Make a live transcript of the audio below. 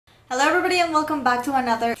Hello everybody and welcome back to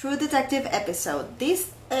another True Detective episode.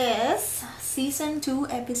 This is Season 2,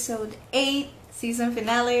 Episode 8, Season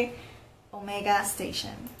Finale, Omega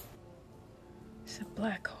Station. It's a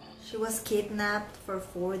black hole. She was kidnapped for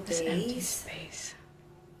 4 days. This empty space.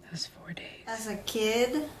 Those 4 days. As a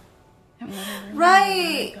kid. And whatever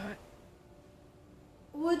Right! I got.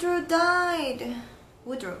 Woodrow died.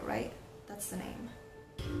 Woodrow, right? That's the name.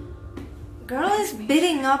 Girl is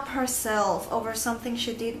beating up herself over something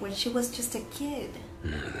she did when she was just a kid.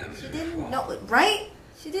 She didn't know, right?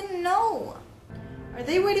 She didn't know. Are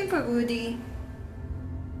they waiting for Woody?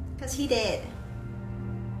 Because he did.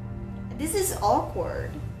 This is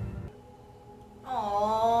awkward.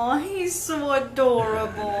 Aww, he's so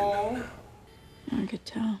adorable. I could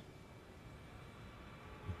tell.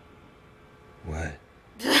 What?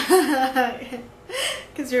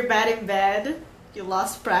 Because you're bad in bed? You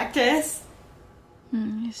lost practice?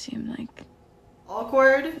 You seem like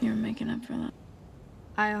Awkward? you're making up for that.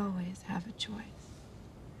 I always have a choice.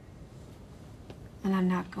 And I'm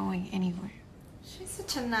not going anywhere. She's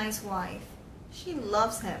such a nice wife. She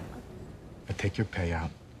loves him. I take your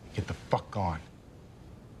payout. Get the fuck on.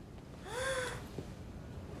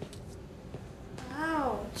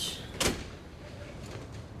 Ouch.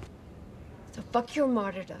 So fuck your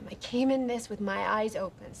martyrdom. I came in this with my eyes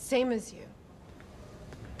open, same as you.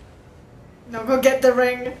 No, go get the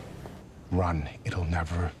ring. Run. It'll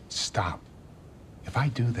never stop. If I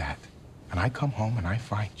do that, and I come home and I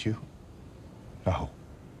find you, no.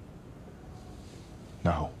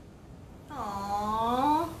 No.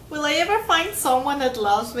 Aww. Will I ever find someone that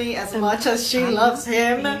loves me as much as she loves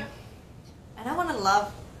him? And I want to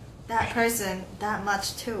love that person that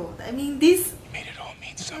much too. I mean, this You made it all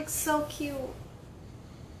mean something. looks so cute.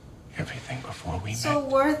 Everything before we So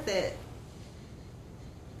met. worth it.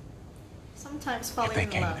 Sometimes falling they in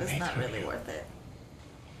came love to is me not through really you. worth it.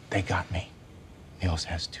 They got me. Niels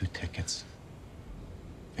has 2 tickets.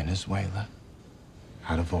 Venezuela,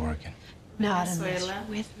 out of Oregon. Not unless Venezuela.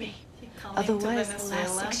 you're with me. Keep coming to Otherwise, the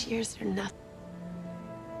Venezuela. last 6 years are nothing.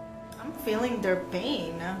 I'm feeling their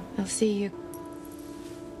pain. I'll see you.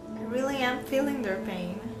 I really am feeling their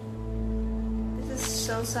pain. This is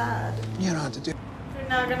so sad. You know what to do. They're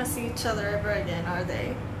not gonna see each other ever again, are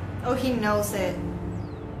they? Oh, he knows it.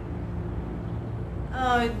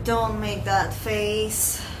 Oh, don't make that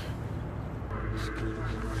face.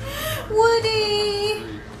 Woody!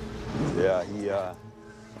 Yeah,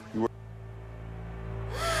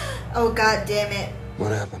 Oh, god damn it.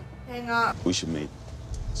 What happened? Hang on. We should meet.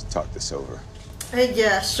 Let's talk this over.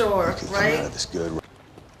 Yeah, sure, We can come out right? of this good.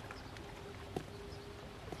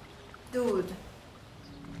 Dude.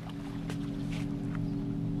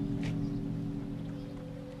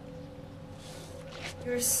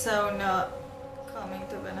 You're so not coming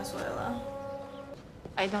to Venezuela.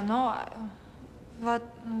 I don't know. What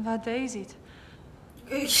day is it?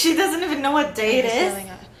 She doesn't even know what day it is.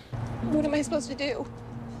 What am I supposed to do?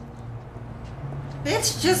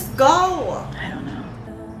 Bitch, just go! I don't know.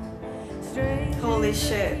 Holy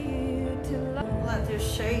shit. Blood is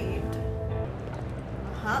shaved.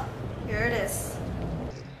 Uh-huh. Here it is.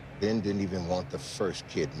 Ben didn't even want the first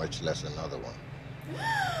kid, much less another one.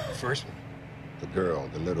 The first one. The girl,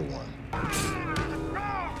 the little one.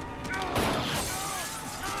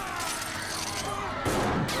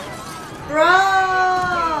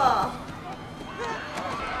 Bro!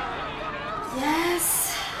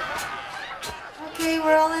 Yes! Okay,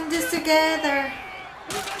 we're all in this together.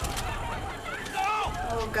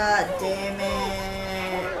 Oh god damn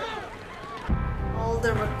it. All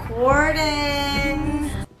the recording.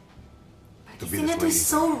 Barquisimeto is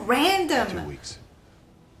so 2 random. weeks.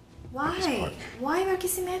 Why? Park. Why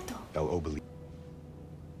Barquisimeto? El Obeli.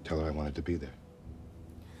 Tell her I wanted to be there.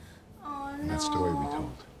 Oh no. And that story we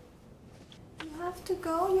told. You have to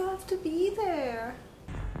go, you have to be there.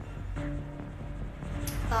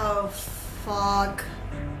 Oh, fuck.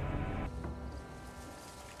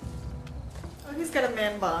 Oh, he's got a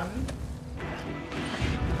man bun.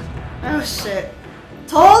 Oh, shit.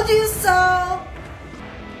 Told you so!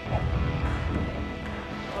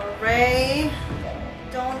 Oh, Ray,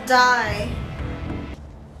 don't die.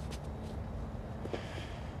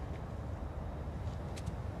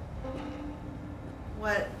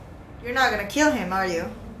 What? You're not gonna kill him, are you?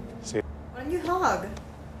 See? Why don't you hug?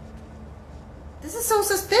 This is so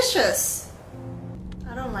suspicious.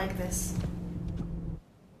 I don't like this.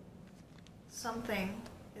 Something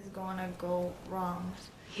is gonna go wrong.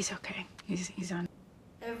 He's okay. He's on.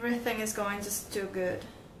 Everything is going just too good.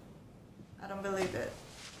 I don't believe it.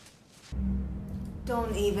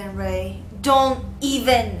 Don't even, Ray. Don't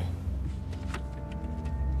even.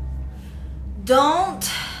 Don't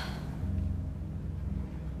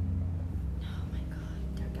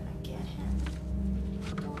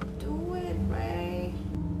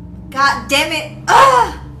God damn it!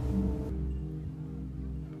 Ah!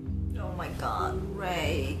 Oh my god,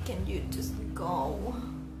 Ray, can you just go?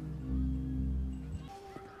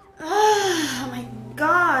 Oh my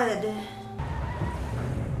god!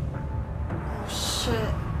 Oh shit.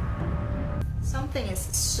 Something is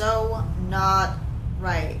so not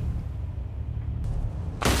right.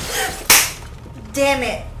 Damn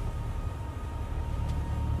it!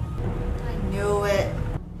 I knew it.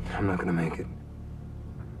 I'm not gonna make it.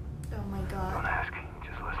 Oh my god. Don't ask.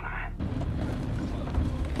 Just listen to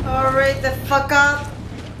me. Alright, the fuck up.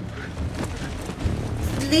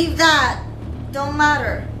 Leave that. Don't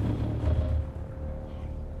matter.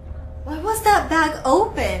 Why was that bag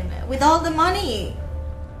open with all the money?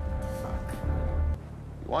 Fuck.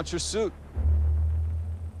 You want your suit?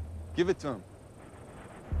 Give it to him.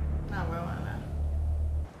 No, we want that.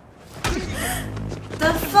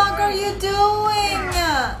 The fuck are you doing?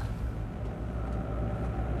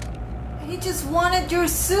 He just wanted your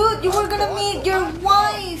suit. You were gonna meet your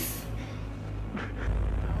wife. Oh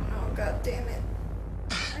no, god damn it.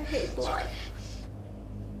 I hate blood.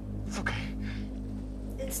 It's okay.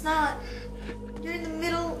 It's not. You're in the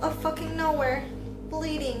middle of fucking nowhere.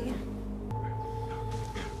 Bleeding.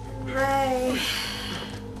 Ray.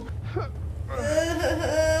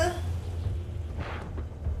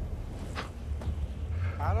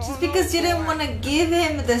 Just because you didn't want to give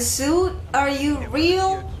him the suit? Are you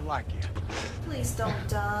real? Like it. Please don't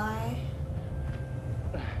die.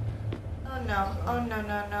 Oh no. Oh no,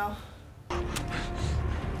 no, no.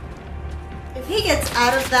 If he gets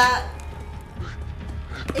out of that,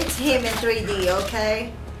 it's him in 3D,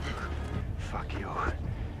 okay? Fuck you.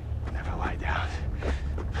 Never lie down.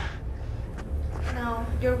 No,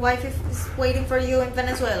 your wife is waiting for you in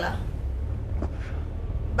Venezuela.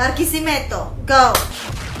 Barquisimeto, go!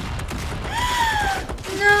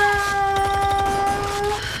 No!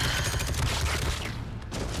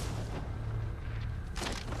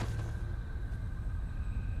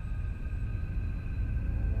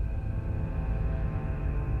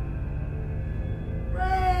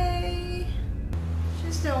 Ray!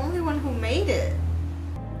 She's the only one who made it.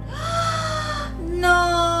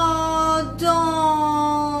 No, don't.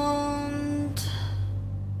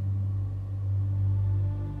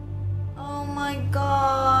 Oh my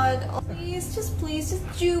god. Oh, please, just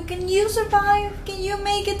you. Can you survive? Can you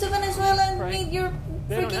make it to Venezuela and meet your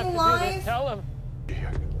freaking wife? Tell him.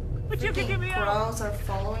 But you can get me out. Crows are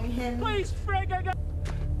following him. Please, Frank, I got.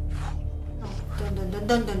 Don't.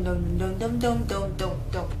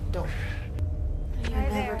 You're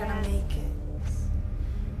never gonna make it.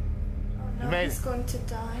 Oh no, he's going to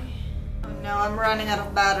die. Oh no, I'm running out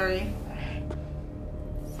of battery.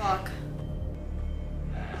 Fuck.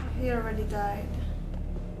 He already died.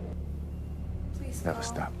 Please Never go.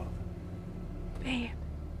 stop. Babe.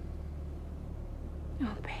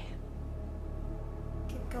 Oh, babe.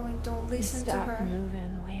 Keep going, don't listen to Stop her.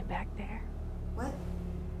 moving way back there. What?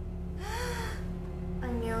 I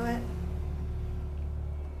knew it.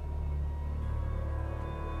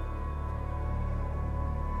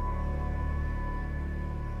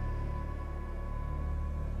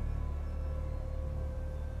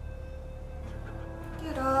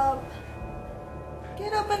 Get up.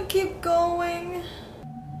 Get up and keep going.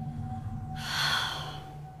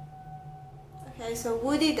 Okay, so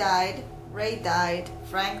Woody died, Ray died,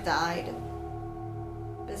 Frank died.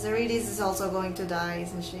 Bezarides is also going to die,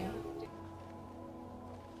 isn't she?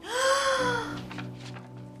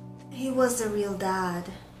 He was the real dad.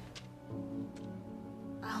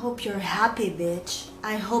 I hope you're happy, bitch.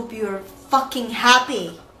 I hope you're fucking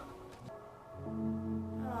happy.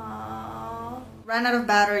 Aww. Ran out of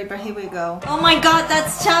battery, but here we go. Oh my god,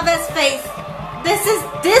 that's Chavez's face. This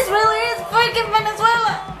really is freaking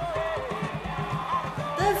Venezuela.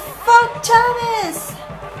 The fuck, Chavez?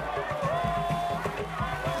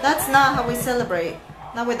 That's not how we celebrate.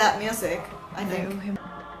 Not with that music, I think.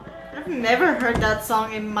 I've never heard that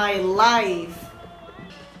song in my life.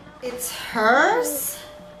 It's hers?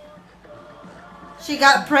 She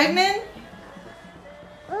got pregnant?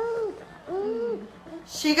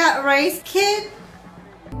 She got Ray's kid?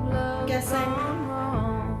 I'm guessing.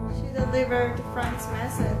 She delivered Frank's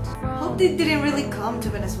message. Hope they didn't really come to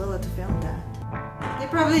Venezuela to film that. They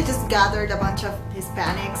probably just gathered a bunch of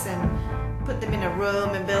Hispanics and put them in a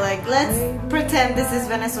room and be like, let's pretend this is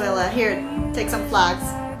Venezuela. Here, take some flags.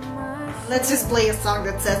 Let's just play a song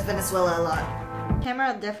that says Venezuela a lot.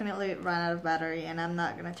 Camera definitely ran out of battery and I'm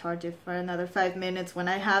not gonna charge it for another 5 minutes when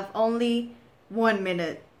I have only 1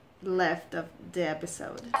 minute left of the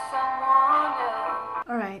episode.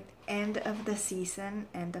 Alright, end of the season,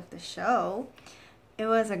 end of the show. It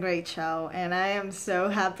was a great show, and I am so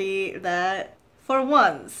happy that for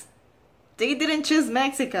once they didn't choose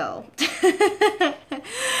Mexico.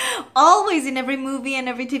 Always in every movie and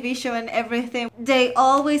every TV show and everything, they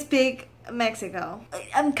always pick Mexico.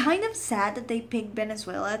 I'm kind of sad that they picked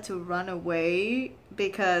Venezuela to run away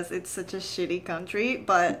because it's such a shitty country,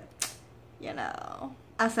 but you know,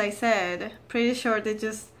 as I said, pretty sure they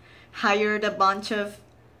just hired a bunch of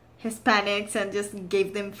Hispanics and just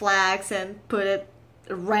gave them flags and put a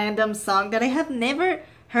random song that I have never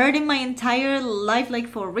heard in my entire life, like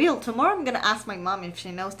for real. Tomorrow I'm gonna ask my mom if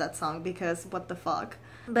she knows that song, because what the fuck.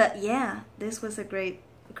 But yeah, this was a great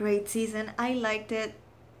season. I liked it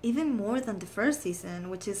even more than the first season,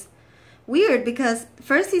 which is weird because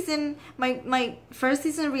first season, my first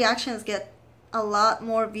season reactions get a lot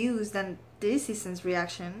more views than this season's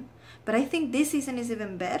reaction, but I think this season is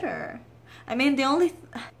even better. I mean, the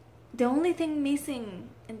only thing missing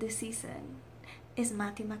in this season is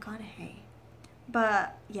Matthew McConaughey.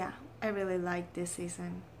 But yeah, I really like this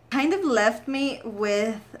season. Kind of left me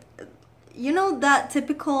with, you know, that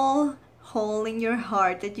typical hole in your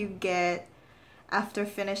heart that you get after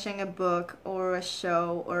finishing a book or a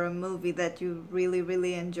show or a movie that you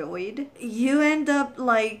really enjoyed. You end up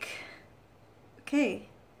like, okay,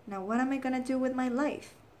 now what am I gonna do with my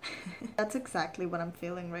life? That's exactly what I'm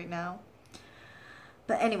feeling right now.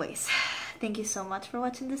 But anyways, thank you so much for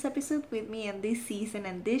watching this episode with me and this season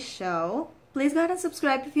and this show. Please go ahead and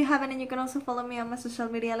subscribe if you haven't, and you can also follow me on my social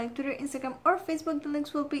media like Twitter, Instagram, or Facebook. The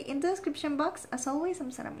links will be in the description box. As always,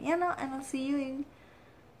 I'm Sora Miyano, and I'll see you in,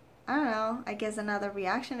 I don't know, I guess another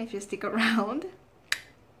reaction if you stick around.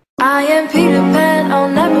 I am Peter Pan, I'll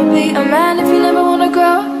never be a man. If you never wanna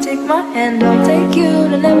grow, take my hand, I'll take you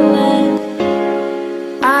to Neverland.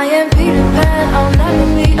 I am Peter Pan.